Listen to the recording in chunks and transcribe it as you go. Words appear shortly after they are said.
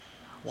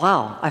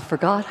Wow, I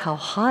forgot how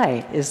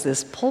high is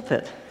this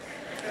pulpit.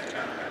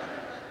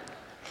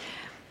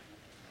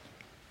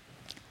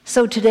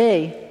 So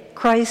today,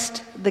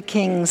 Christ the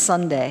King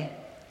Sunday.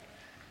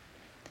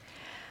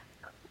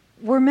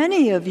 Were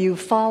many of you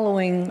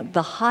following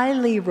the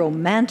highly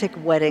romantic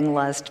wedding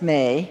last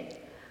May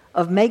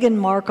of Meghan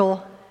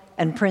Markle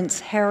and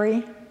Prince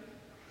Harry?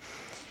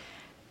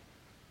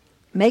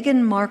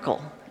 Meghan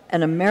Markle,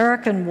 an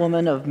American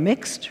woman of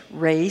mixed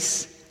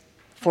race,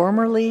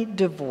 formerly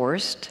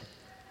divorced,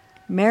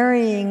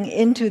 marrying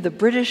into the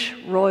British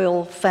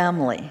royal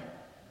family.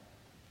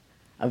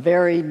 A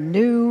very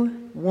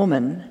new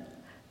woman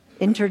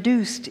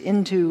introduced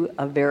into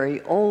a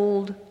very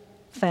old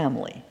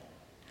family.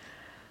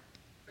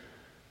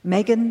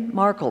 Meghan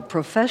Markle,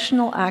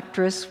 professional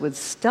actress with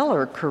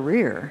stellar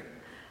career.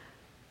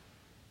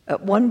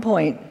 At one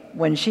point,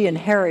 when she and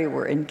Harry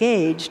were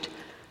engaged,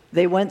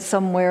 they went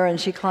somewhere and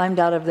she climbed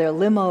out of their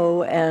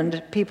limo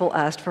and people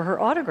asked for her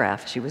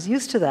autograph. She was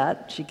used to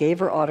that. She gave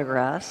her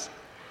autographs,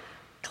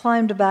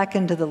 climbed back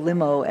into the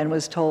limo and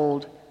was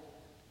told,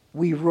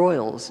 "We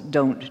royals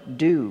don't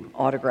do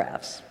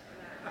autographs."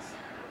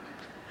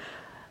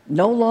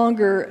 No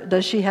longer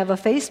does she have a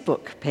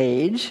Facebook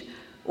page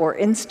or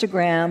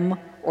Instagram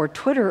or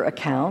Twitter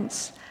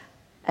accounts,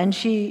 and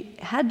she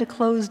had to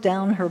close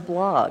down her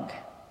blog.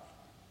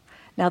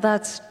 Now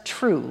that's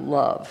true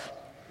love.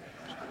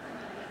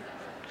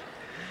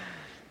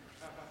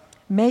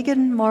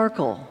 Meghan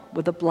Markle,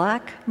 with a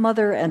black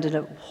mother and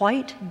a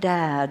white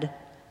dad,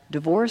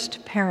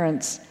 divorced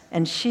parents,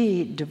 and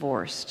she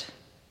divorced.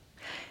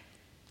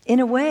 In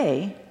a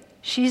way,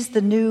 she's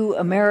the new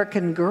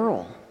American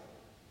girl.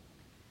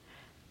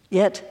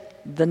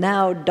 Yet, the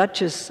now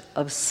Duchess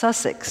of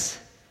Sussex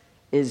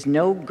is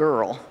no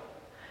girl.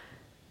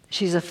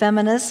 She's a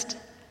feminist.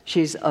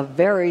 She's a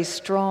very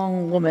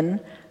strong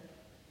woman.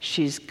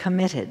 She's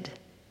committed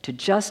to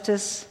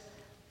justice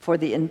for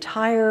the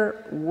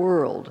entire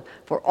world,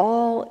 for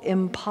all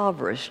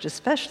impoverished,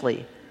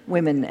 especially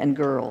women and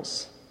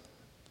girls.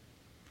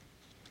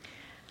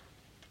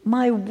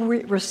 My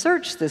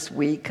research this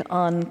week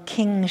on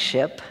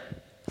kingship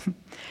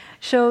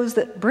shows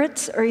that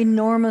Brits are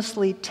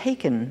enormously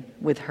taken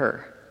with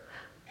her.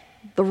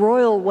 The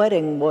royal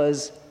wedding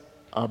was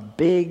a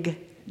big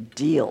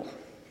deal.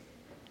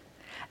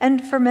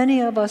 And for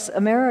many of us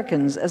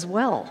Americans as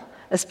well,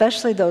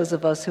 especially those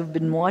of us who've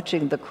been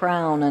watching The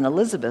Crown and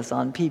Elizabeth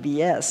on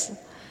PBS.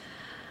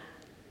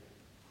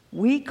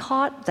 We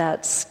caught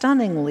that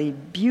stunningly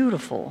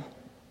beautiful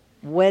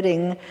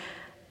wedding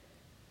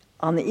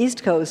on the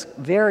East Coast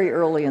very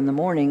early in the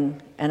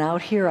morning, and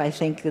out here, I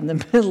think, in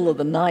the middle of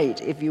the night,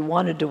 if you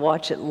wanted to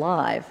watch it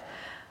live.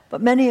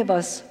 But many of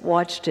us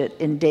watched it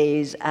in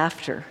days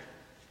after.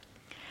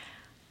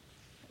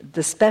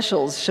 The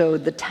specials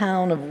showed the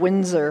town of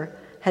Windsor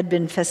had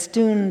been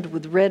festooned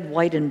with red,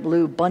 white, and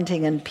blue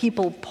bunting, and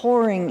people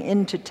pouring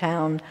into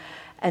town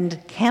and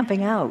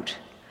camping out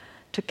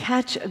to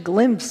catch a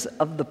glimpse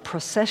of the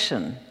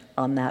procession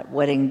on that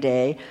wedding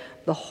day,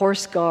 the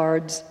horse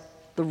guards,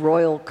 the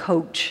royal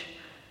coach,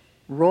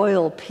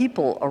 royal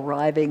people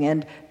arriving,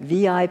 and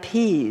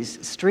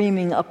VIPs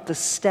streaming up the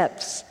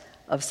steps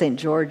of St.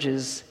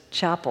 George's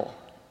Chapel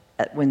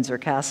at Windsor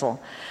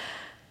Castle.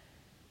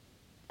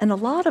 And a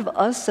lot of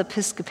us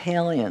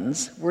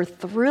Episcopalians were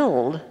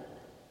thrilled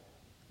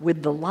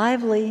with the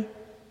lively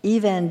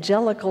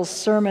evangelical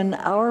sermon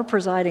our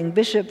presiding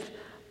bishop,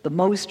 the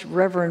Most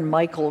Reverend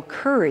Michael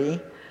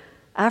Curry,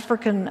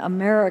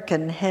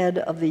 African-American head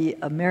of the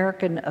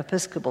American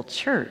Episcopal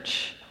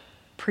Church,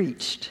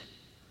 preached.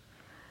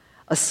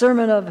 A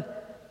sermon of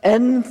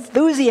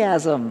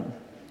enthusiasm.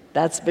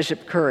 That's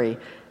Bishop Curry.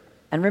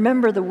 And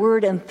remember, the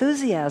word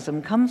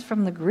enthusiasm comes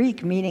from the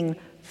Greek meaning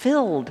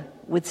filled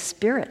with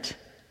spirit.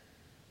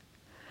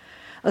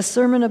 A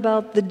sermon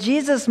about the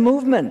Jesus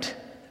movement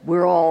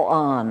we're all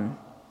on,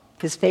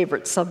 his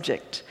favorite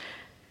subject.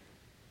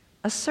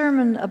 A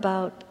sermon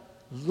about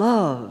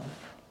love.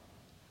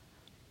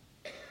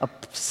 A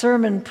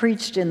sermon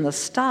preached in the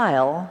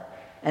style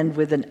and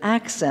with an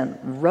accent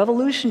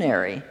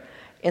revolutionary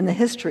in the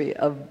history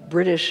of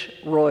British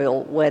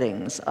royal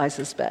weddings, I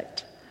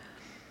suspect.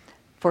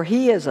 For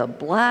he is a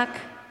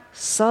black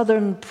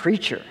Southern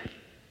preacher.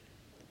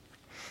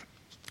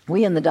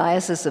 We in the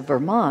Diocese of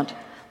Vermont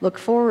look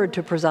forward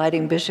to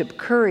presiding Bishop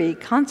Curry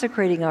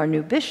consecrating our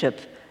new bishop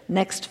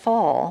next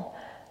fall.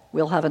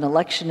 We'll have an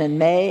election in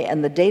May,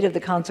 and the date of the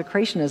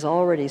consecration is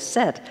already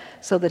set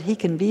so that he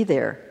can be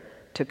there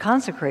to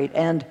consecrate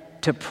and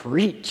to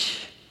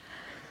preach.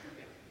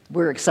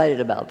 We're excited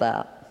about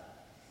that.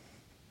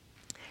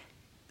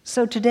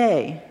 So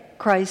today,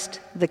 Christ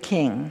the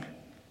King,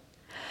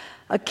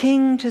 a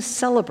king to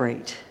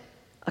celebrate,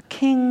 a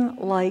king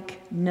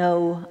like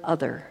no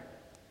other.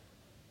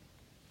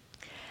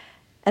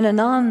 An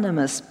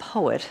anonymous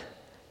poet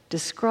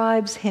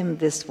describes him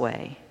this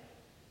way: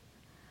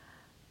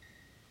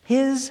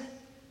 his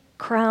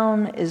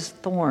crown is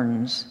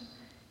thorns,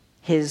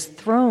 his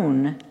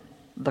throne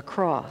the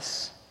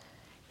cross,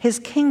 his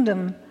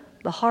kingdom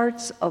the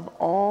hearts of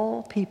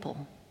all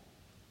people.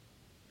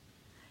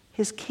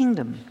 his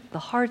kingdom, the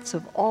hearts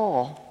of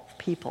all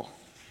people.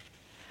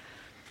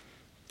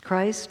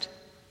 Christ,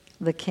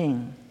 the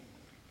King.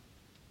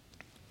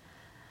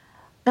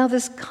 Now,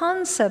 this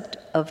concept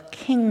of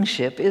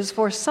kingship is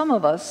for some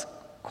of us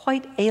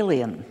quite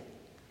alien.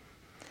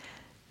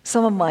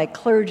 Some of my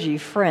clergy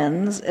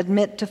friends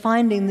admit to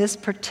finding this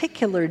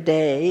particular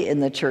day in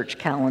the church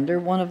calendar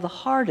one of the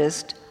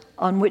hardest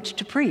on which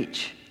to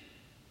preach.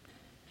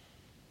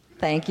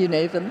 Thank you,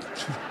 Nathan.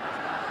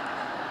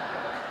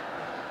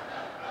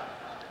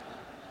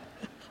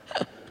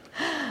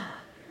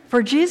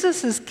 For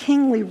Jesus'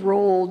 kingly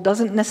role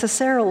doesn't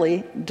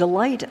necessarily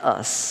delight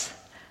us.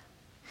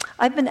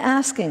 I've been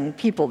asking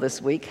people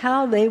this week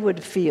how they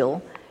would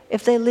feel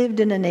if they lived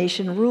in a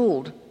nation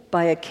ruled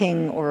by a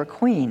king or a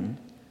queen.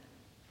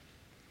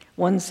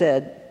 One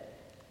said,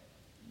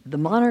 "The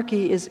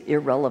monarchy is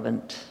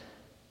irrelevant."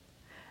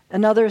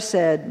 Another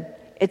said,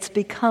 "It's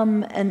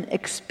become an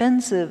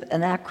expensive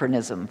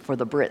anachronism for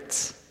the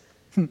Brits."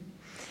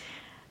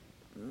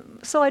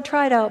 So I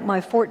tried out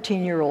my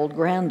 14-year-old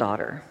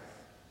granddaughter.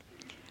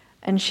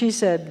 And she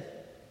said,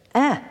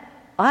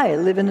 I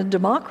live in a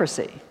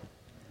democracy.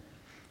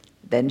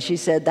 Then she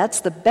said, "That's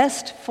the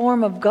best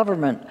form of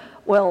government,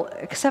 well,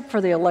 except for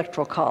the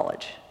Electoral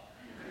College."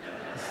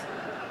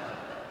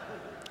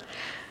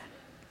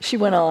 She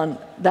went on,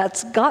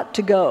 "That's got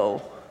to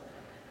go,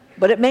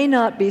 but it may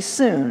not be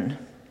soon.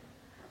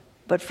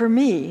 But for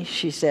me,"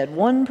 she said,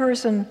 "one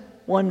person,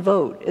 one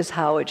vote is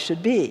how it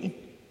should be."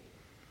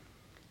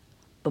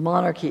 The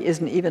monarchy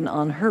isn't even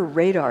on her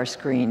radar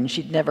screen.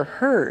 She'd never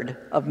heard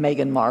of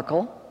Meghan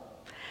Markle.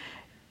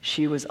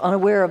 She was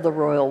unaware of the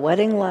royal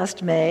wedding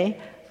last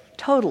May,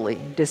 totally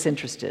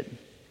disinterested.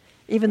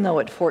 Even though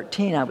at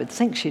 14, I would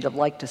think she'd have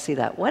liked to see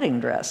that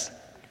wedding dress.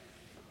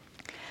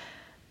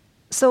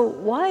 So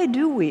why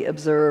do we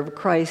observe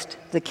Christ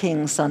the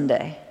King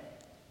Sunday?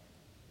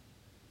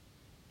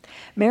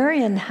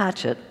 Marian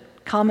Hatchett,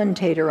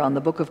 commentator on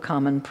the Book of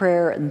Common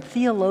Prayer and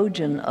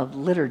theologian of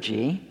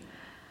liturgy,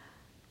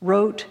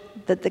 wrote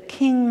that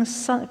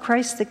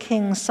Christ the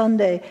King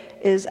Sunday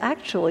is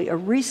actually a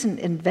recent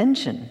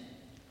invention.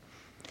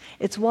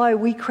 It's why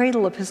we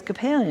cradle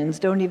Episcopalians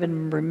don't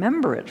even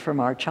remember it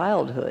from our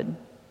childhood.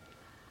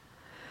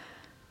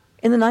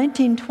 In the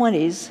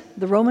 1920s,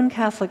 the Roman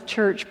Catholic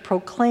Church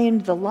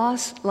proclaimed the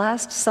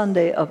last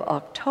Sunday of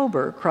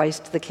October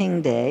Christ the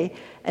King Day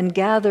and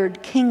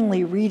gathered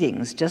kingly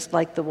readings, just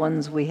like the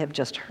ones we have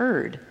just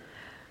heard.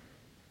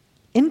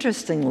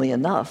 Interestingly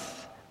enough,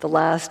 the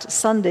last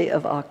Sunday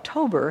of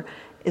October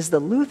is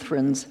the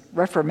Lutherans'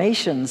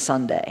 Reformation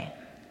Sunday.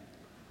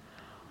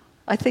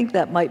 I think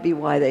that might be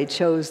why they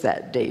chose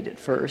that date at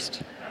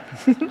first.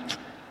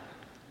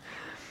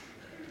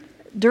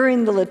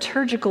 During the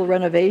liturgical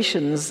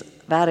renovations,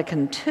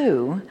 Vatican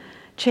II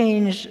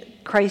changed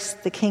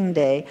Christ the King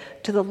Day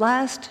to the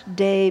last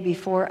day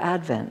before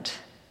Advent.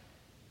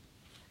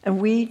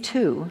 And we,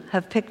 too,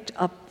 have picked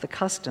up the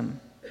custom.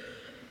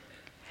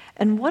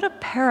 And what a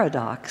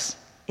paradox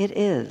it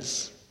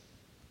is.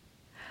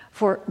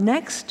 For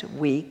next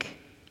week,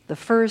 the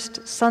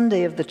first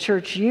Sunday of the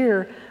church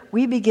year,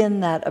 we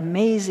begin that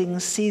amazing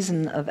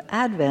season of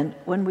Advent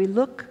when we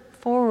look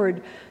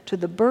forward to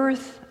the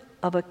birth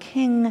of a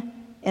king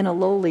in a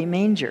lowly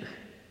manger,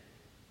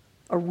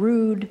 a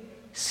rude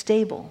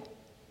stable.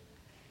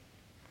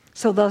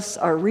 So thus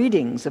our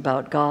readings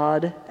about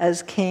God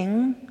as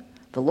king,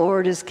 the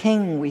Lord is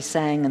king, we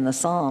sang in the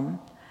psalm,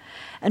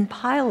 and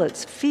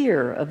Pilate's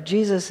fear of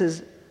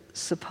Jesus'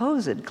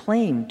 supposed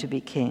claim to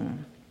be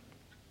king.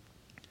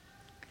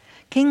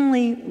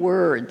 Kingly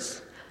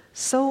words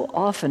so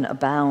often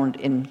abound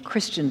in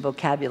Christian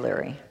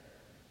vocabulary,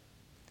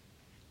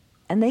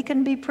 and they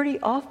can be pretty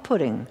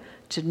off-putting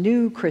to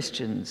new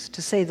Christians,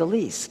 to say the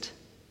least.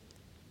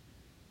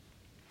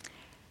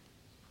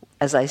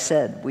 As I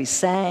said, we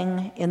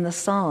sang in the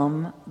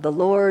psalm, "The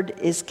Lord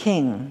is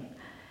King."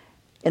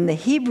 In the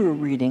Hebrew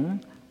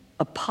reading,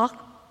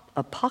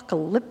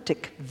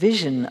 apocalyptic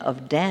vision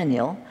of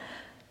Daniel,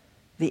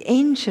 the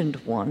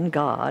Ancient One,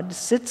 God,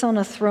 sits on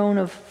a throne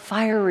of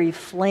fiery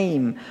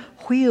flame,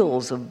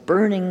 wheels of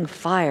burning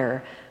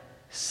fire,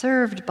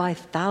 served by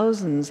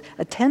thousands,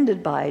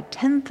 attended by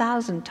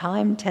 10,000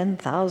 times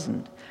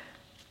 10,000.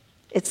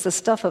 It's the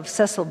stuff of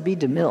Cecil B.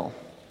 DeMille.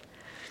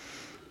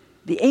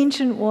 The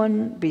Ancient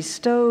One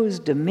bestows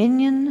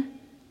dominion,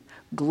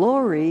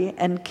 glory,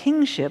 and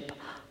kingship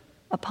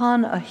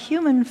upon a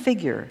human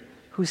figure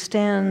who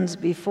stands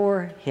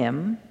before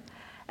him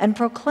and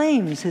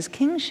proclaims his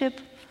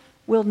kingship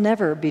will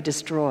never be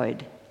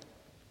destroyed.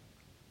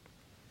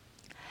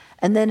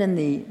 And then in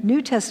the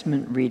New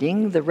Testament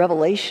reading, the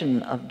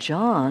Revelation of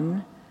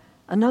John,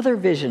 another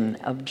vision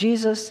of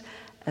Jesus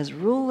as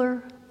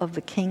ruler of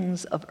the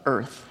kings of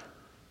earth.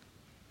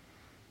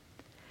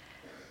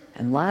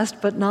 And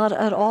last but not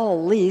at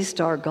all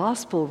least, our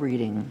gospel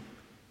reading,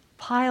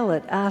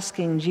 Pilate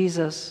asking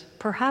Jesus,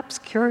 perhaps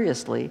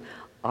curiously,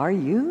 "Are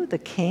you the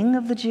king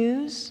of the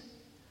Jews?"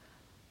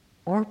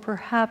 Or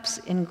perhaps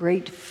in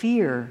great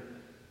fear,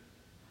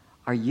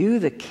 "Are you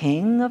the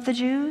king of the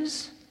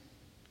Jews?"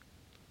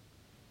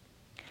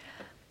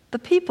 The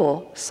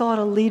people sought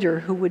a leader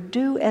who would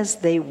do as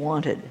they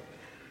wanted,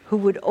 who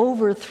would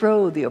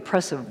overthrow the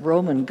oppressive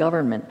Roman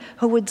government,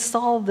 who would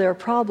solve their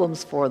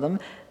problems for them,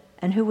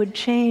 and who would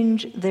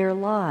change their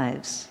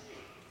lives.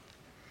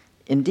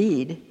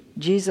 Indeed,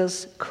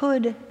 Jesus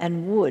could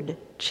and would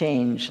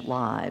change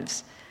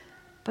lives,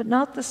 but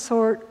not the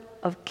sort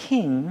of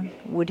king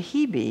would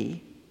he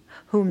be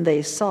whom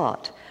they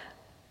sought,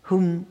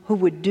 who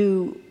would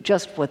do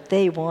just what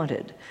they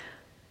wanted,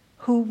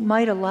 who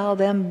might allow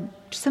them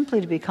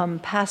simply to become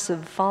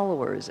passive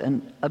followers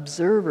and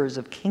observers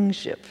of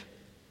kingship.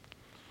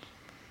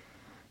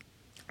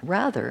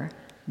 Rather,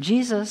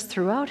 Jesus,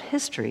 throughout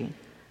history,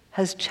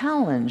 has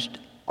challenged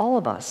all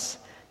of us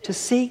to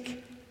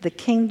seek the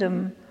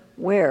kingdom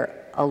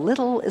where a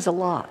little is a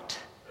lot.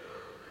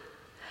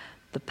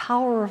 The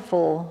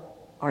powerful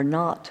are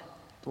not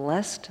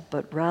blessed,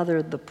 but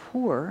rather the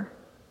poor.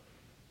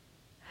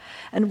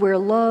 And where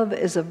love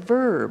is a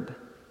verb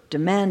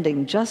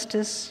demanding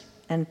justice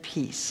and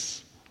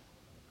peace.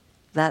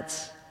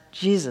 That's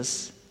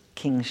Jesus'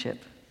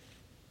 kingship.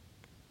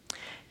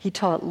 He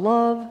taught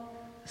love,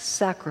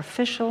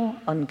 sacrificial,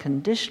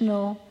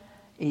 unconditional,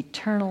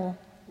 eternal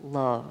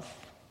love.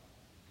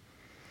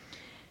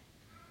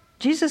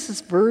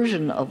 Jesus'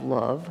 version of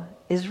love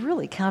is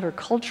really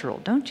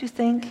countercultural, don't you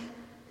think?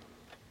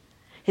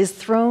 His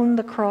throne,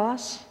 the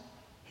cross,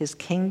 his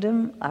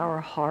kingdom, our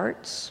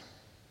hearts,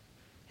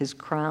 his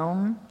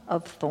crown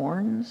of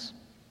thorns.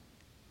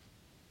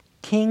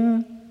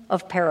 King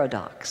of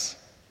paradox.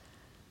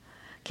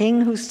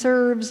 King who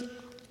serves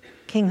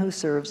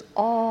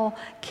all,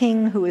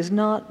 king who is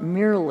not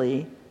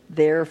merely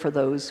there for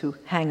those who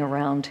hang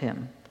around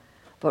him,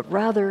 but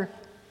rather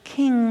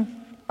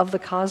king of the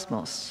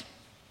cosmos.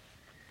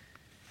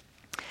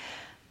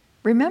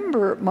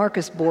 Remember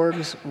Marcus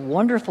Borg's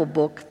wonderful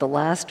book, The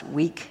Last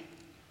Week?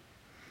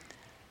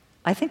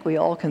 I think we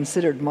all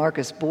considered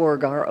Marcus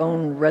Borg our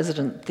own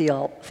resident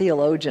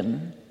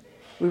theologian.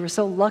 We were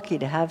so lucky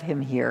to have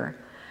him here.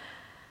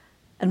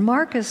 And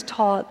Marcus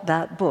taught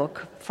that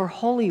book for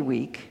Holy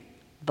Week,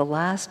 the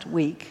last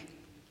week,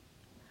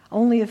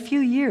 only a few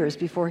years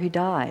before he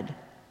died.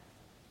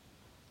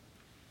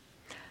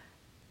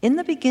 In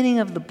the beginning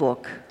of the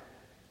book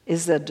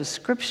is a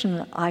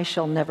description I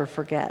shall never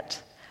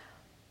forget.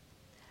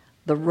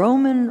 The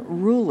Roman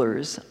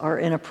rulers are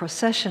in a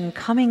procession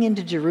coming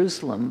into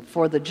Jerusalem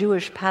for the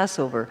Jewish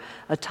Passover,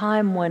 a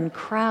time when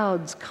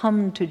crowds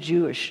come to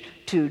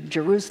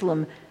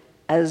Jerusalem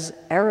as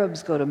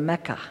Arabs go to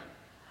Mecca.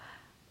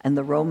 And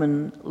the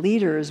Roman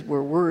leaders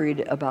were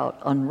worried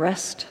about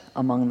unrest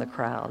among the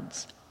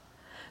crowds.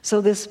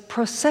 So this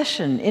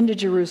procession into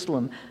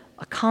Jerusalem,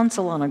 a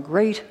consul on a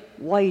great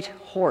white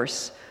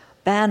horse,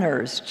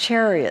 banners,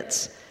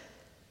 chariots,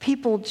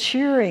 people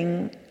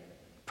cheering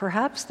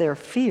perhaps their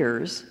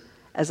fears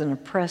as an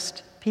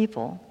oppressed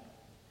people.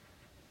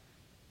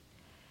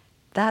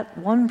 That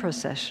one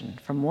procession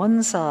from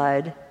one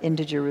side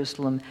into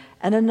Jerusalem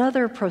and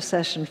another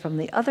procession from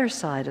the other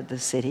side of the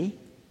city,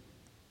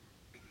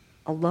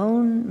 a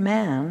lone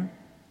man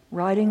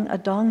riding a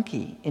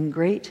donkey in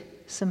great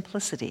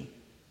simplicity.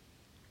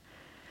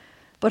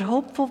 But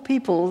hopeful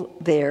people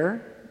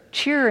there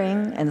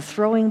cheering and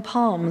throwing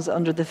palms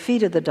under the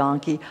feet of the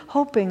donkey,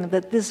 hoping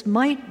that this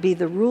might be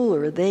the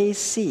ruler they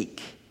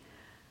seek,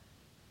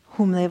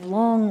 whom they've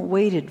long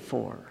waited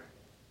for.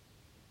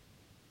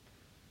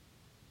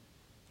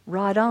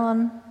 Ride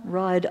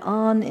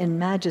on in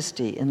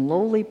majesty, in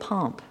lowly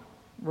pomp,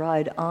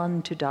 ride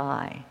on to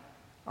die,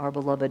 our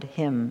beloved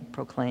hymn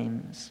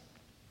proclaims.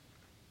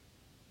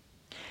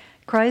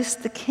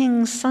 Christ the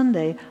King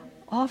Sunday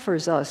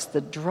offers us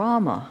the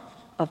drama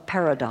of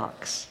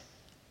paradox.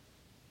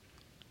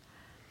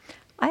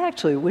 I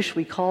actually wish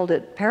we called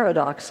it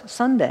Paradox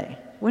Sunday.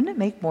 Wouldn't it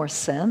make more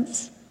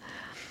sense?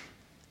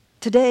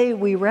 Today,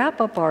 we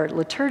wrap up our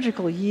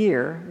liturgical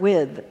year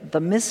with the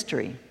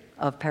mystery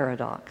of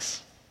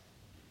paradox,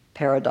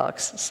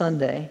 Paradox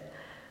Sunday.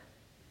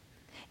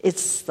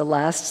 It's the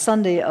last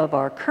Sunday of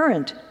our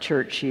current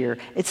church year.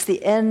 It's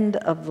the end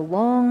of the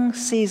long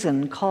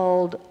season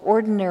called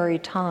Ordinary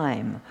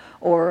Time,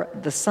 or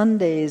the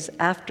Sundays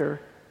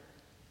after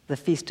the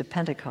Feast of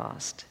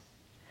Pentecost.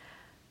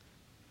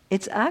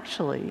 It's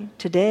actually,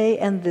 today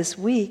and this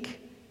week,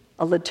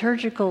 a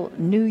liturgical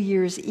New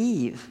Year's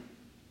Eve.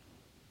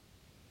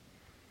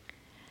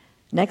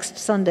 Next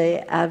Sunday,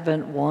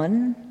 Advent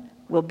 1,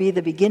 will be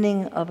the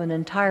beginning of an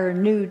entire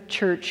new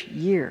church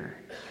year.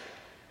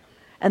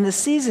 And the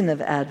season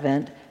of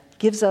Advent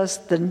gives us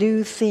the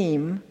new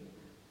theme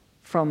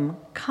from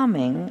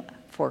coming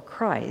for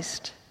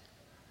Christ.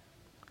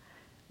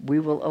 We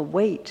will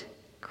await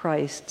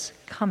Christ's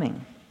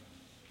coming.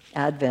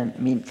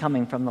 Advent means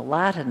coming from the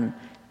Latin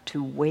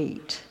to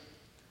wait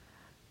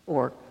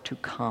or to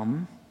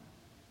come.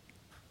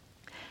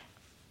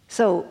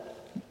 So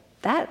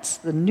that's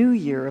the new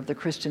year of the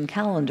Christian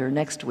calendar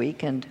next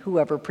week, and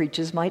whoever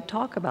preaches might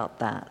talk about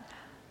that.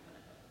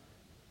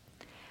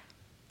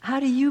 How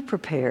do you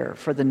prepare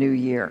for the new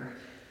year?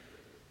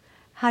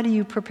 How do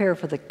you prepare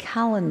for the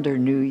calendar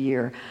new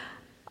year?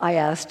 I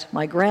asked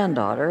my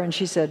granddaughter, and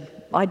she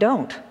said, I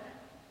don't.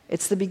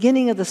 It's the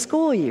beginning of the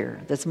school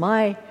year that's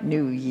my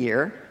new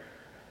year.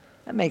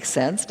 That makes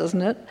sense,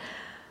 doesn't it?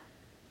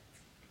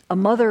 A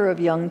mother of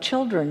young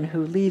children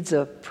who leads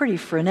a pretty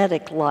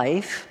frenetic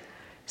life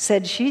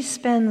said she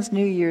spends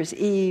New Year's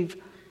Eve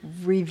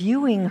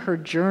reviewing her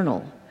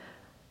journal.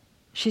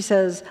 She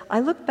says, I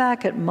look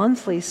back at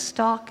monthly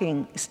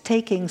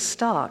taking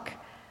stock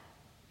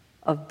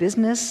of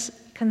business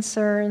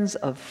concerns,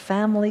 of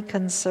family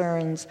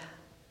concerns,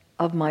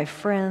 of my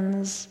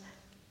friends,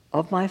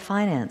 of my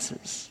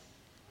finances.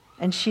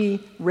 And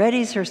she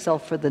readies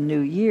herself for the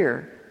new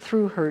year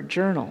through her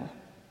journal.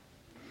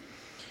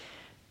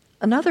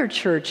 Another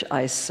church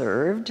I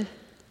served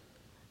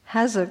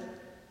has a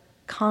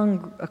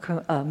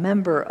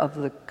member of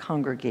the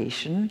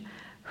congregation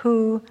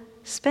who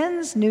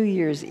spends New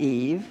Year's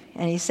Eve,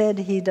 and he said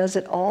he does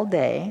it all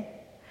day,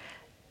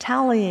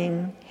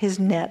 tallying his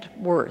net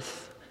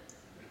worth.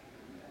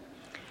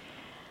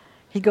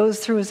 He goes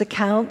through his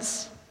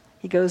accounts,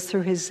 he goes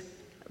through his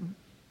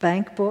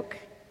bank book,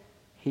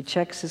 he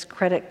checks his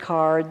credit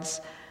cards,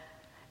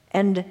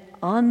 and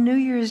on New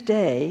Year's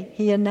Day,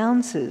 he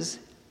announces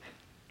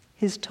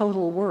his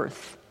total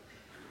worth.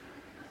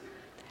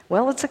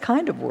 Well, it's a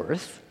kind of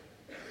worth.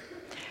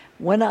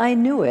 When I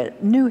knew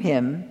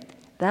him,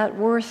 that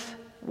worth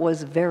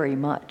was very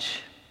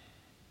much.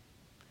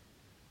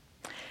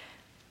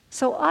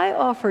 So I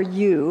offer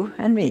you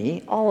and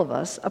me, all of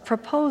us, a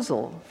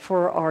proposal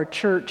for our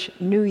church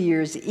New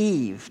Year's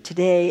Eve,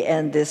 today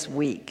and this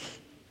week.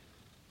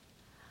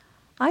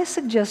 I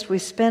suggest we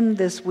spend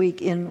this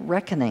week in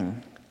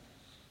reckoning.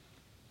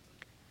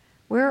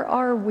 Where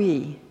are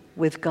we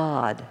with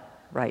God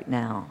right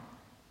now?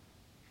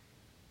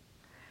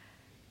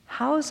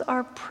 How's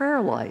our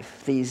prayer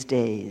life these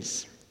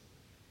days?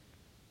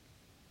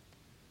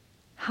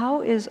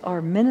 How is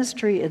our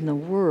ministry in the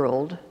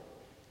world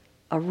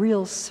a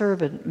real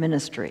servant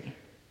ministry?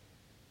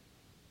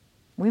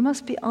 We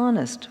must be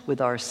honest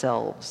with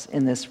ourselves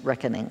in this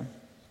reckoning.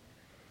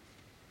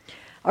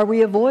 Are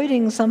we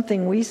avoiding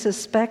something we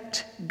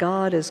suspect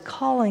God is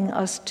calling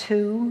us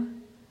to?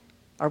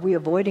 Are we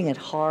avoiding it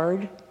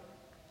hard?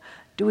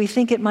 Do we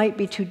think it might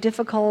be too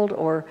difficult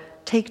or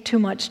take too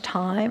much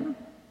time?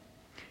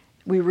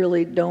 We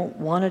really don't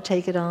want to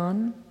take it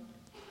on?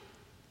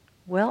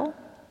 Well,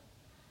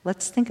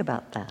 let's think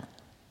about that.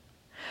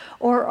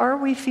 Or are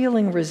we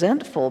feeling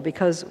resentful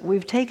because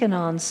we've taken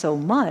on so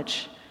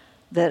much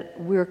that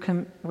we're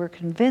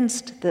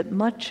convinced that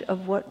much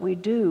of what we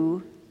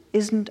do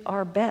isn't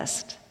our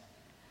best?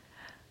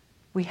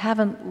 We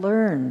haven't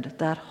learned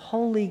that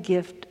holy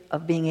gift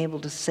of being able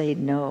to say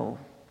no.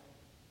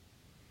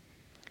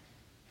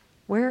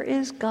 Where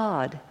is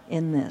God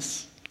in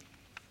this?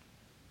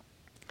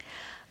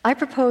 I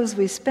propose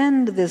we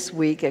spend this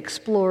week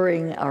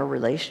exploring our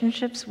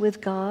relationships with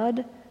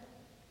God,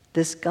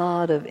 this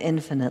God of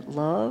infinite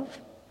love,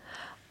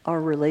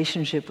 our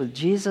relationship with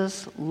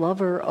Jesus,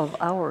 lover of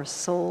our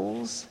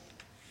souls,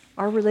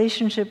 our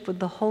relationship with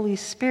the Holy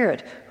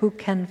Spirit, who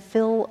can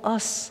fill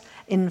us,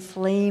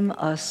 inflame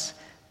us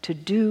to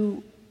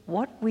do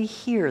what we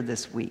hear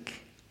this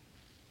week.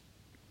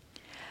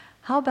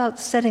 How about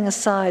setting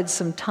aside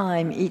some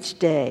time each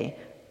day,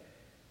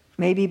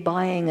 maybe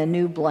buying a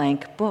new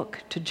blank book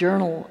to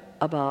journal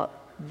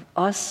about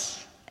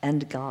us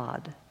and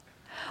God?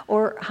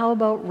 Or how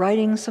about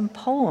writing some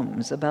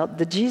poems about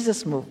the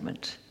Jesus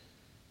movement?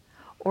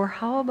 Or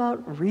how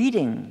about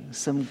reading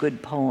some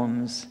good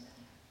poems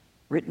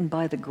written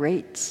by the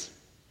greats?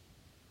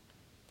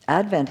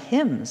 Advent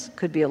hymns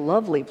could be a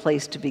lovely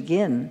place to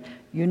begin.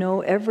 You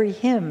know, every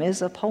hymn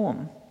is a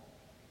poem.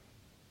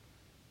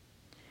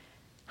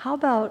 How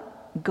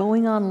about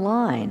going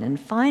online and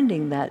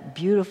finding that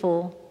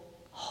beautiful,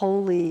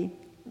 holy,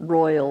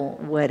 royal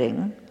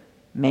wedding,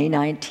 May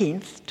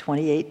 19th,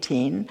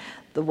 2018,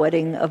 the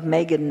wedding of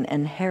Meghan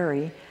and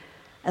Harry,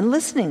 and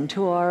listening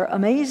to our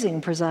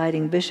amazing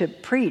presiding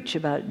bishop preach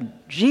about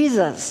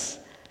Jesus,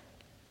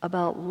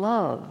 about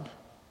love,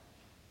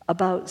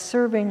 about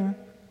serving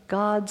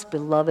God's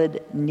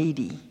beloved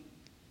needy.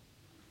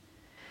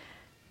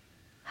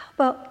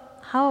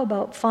 How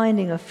about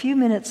finding a few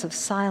minutes of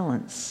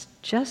silence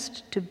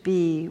just to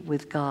be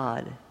with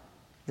God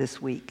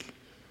this week?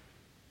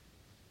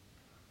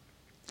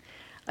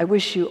 I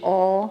wish you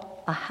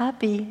all a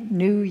happy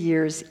New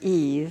Year's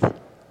Eve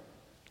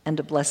and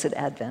a blessed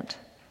Advent.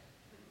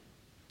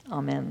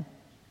 Amen.